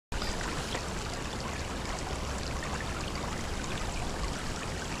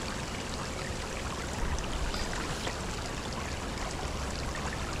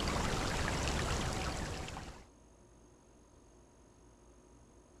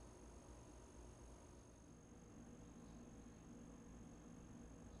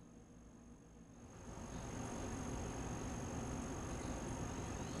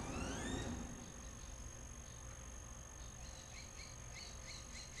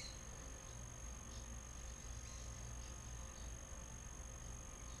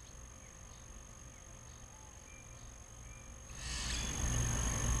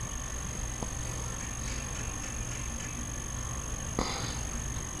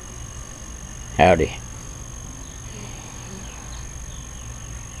Howdy.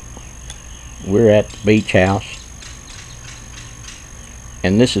 We're at the beach house,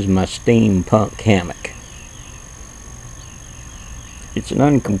 and this is my Steampunk Hammock. It's an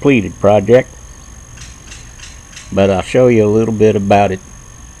uncompleted project, but I'll show you a little bit about it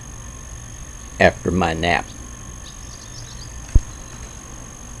after my nap.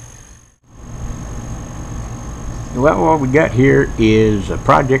 Well, what we got here is a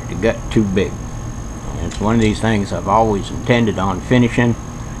project that got too big. It's one of these things I've always intended on finishing.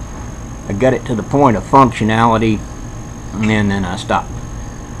 I got it to the point of functionality, and then I stopped.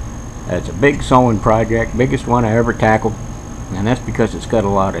 It's a big sewing project, biggest one I ever tackled, and that's because it's got a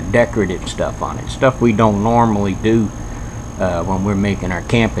lot of decorative stuff on it, stuff we don't normally do when we're making our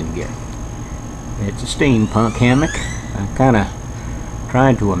camping gear. It's a steampunk hammock. I'm kind of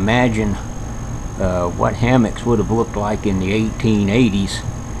trying to imagine what hammocks would have looked like in the 1880s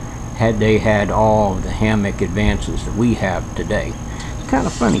had they had all of the hammock advances that we have today. It's kind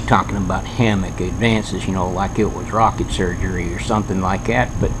of funny talking about hammock advances, you know, like it was rocket surgery or something like that,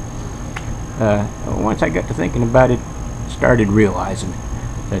 but once I got to thinking about it, I started realizing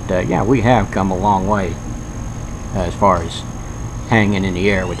that yeah, we have come a long way as far as hanging in the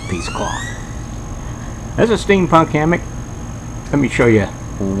air with a piece of cloth. As a steampunk hammock, let me show you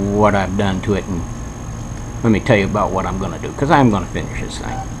what I've done to it, and let me tell you about what I'm going to do, because I'm going to finish this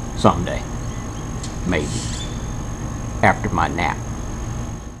thing someday, maybe after my nap.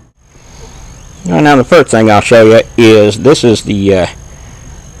 Now the first thing I'll show you is this is the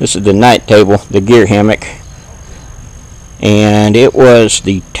night table, the gear hammock, and it was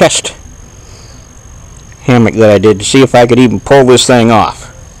the test hammock that I did to see if I could even pull this thing off.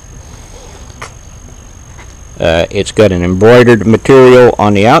 It's got an embroidered material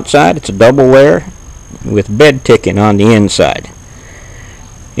on the outside. It's a double layer with bed ticking on the inside.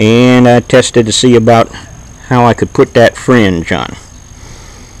 And I tested to see about how I could put that fringe on.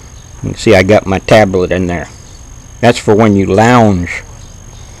 You can see I got my tablet in there. That's for when you lounge.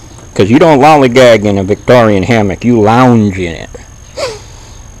 Because you don't lollygag in a Victorian hammock, you lounge in it.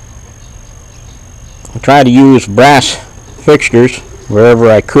 I tried to use brass fixtures wherever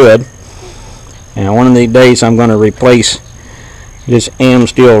I could. And one of these days I'm going to replace this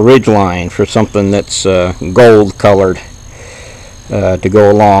steel ridgeline for something that's gold colored to go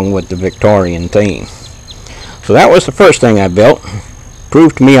along with the Victorian theme. So that was the first thing I built.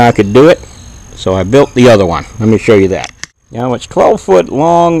 Proved to me I could do it, so I built the other one. Let me show you that. Now it's 12 foot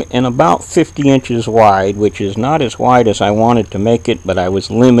long and about 50 inches wide, which is not as wide as I wanted to make it, but I was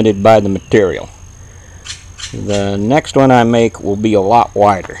limited by the material. The next one I make will be a lot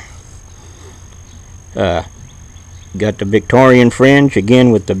wider. Got the Victorian fringe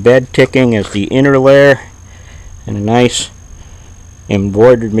again with the bed ticking as the inner layer, and a nice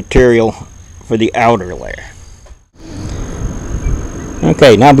embroidered material for the outer layer.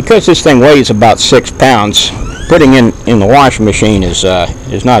 Okay, now because this thing weighs about 6 pounds, putting in the washing machine is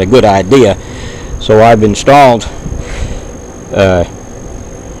not a good idea. So I've installed,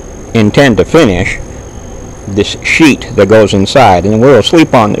 intend to finish, this sheet that goes inside, and we'll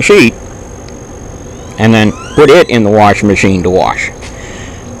sleep on the sheet and then put it in the washing machine to wash,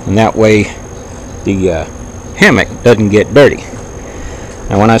 and that way the hammock doesn't get dirty.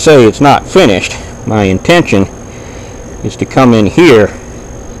 Now when I say it's not finished, my intention is to come in here,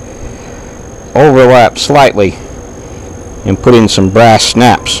 overlap slightly, and put in some brass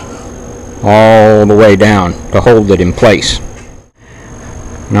snaps all the way down to hold it in place.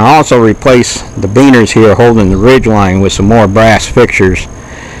 Now I'll also replace the beaners here holding the ridgeline with some more brass fixtures,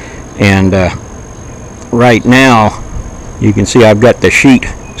 and right now you can see I've got the sheet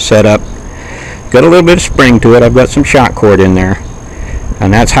set up, got a little bit of spring to it. I've got some shot cord in there,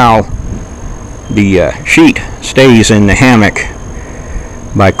 and that's how the sheet stays in the hammock,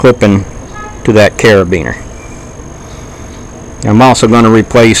 by clipping to that carabiner. I'm also going to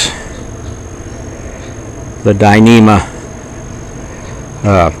replace the Dyneema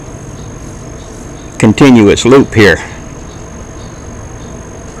continuous loop here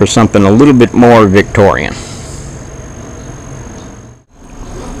for something a little bit more Victorian.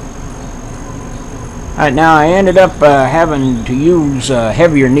 Alright, now I ended up having to use a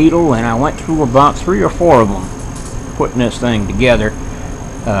heavier needle, and I went through about 3 or 4 of them putting this thing together.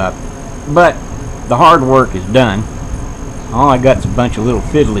 But the hard work is done. All I got is a bunch of little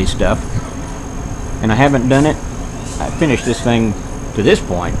fiddly stuff, and I haven't done it. I finished this thing to this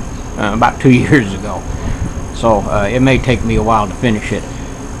point about 2 years ago, so it may take me a while to finish it.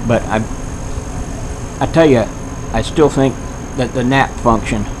 But I tell you, I still think that the nap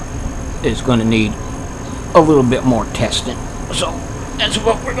function is going to need a little bit more testing. So that's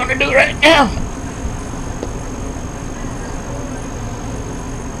what we're going to do right now.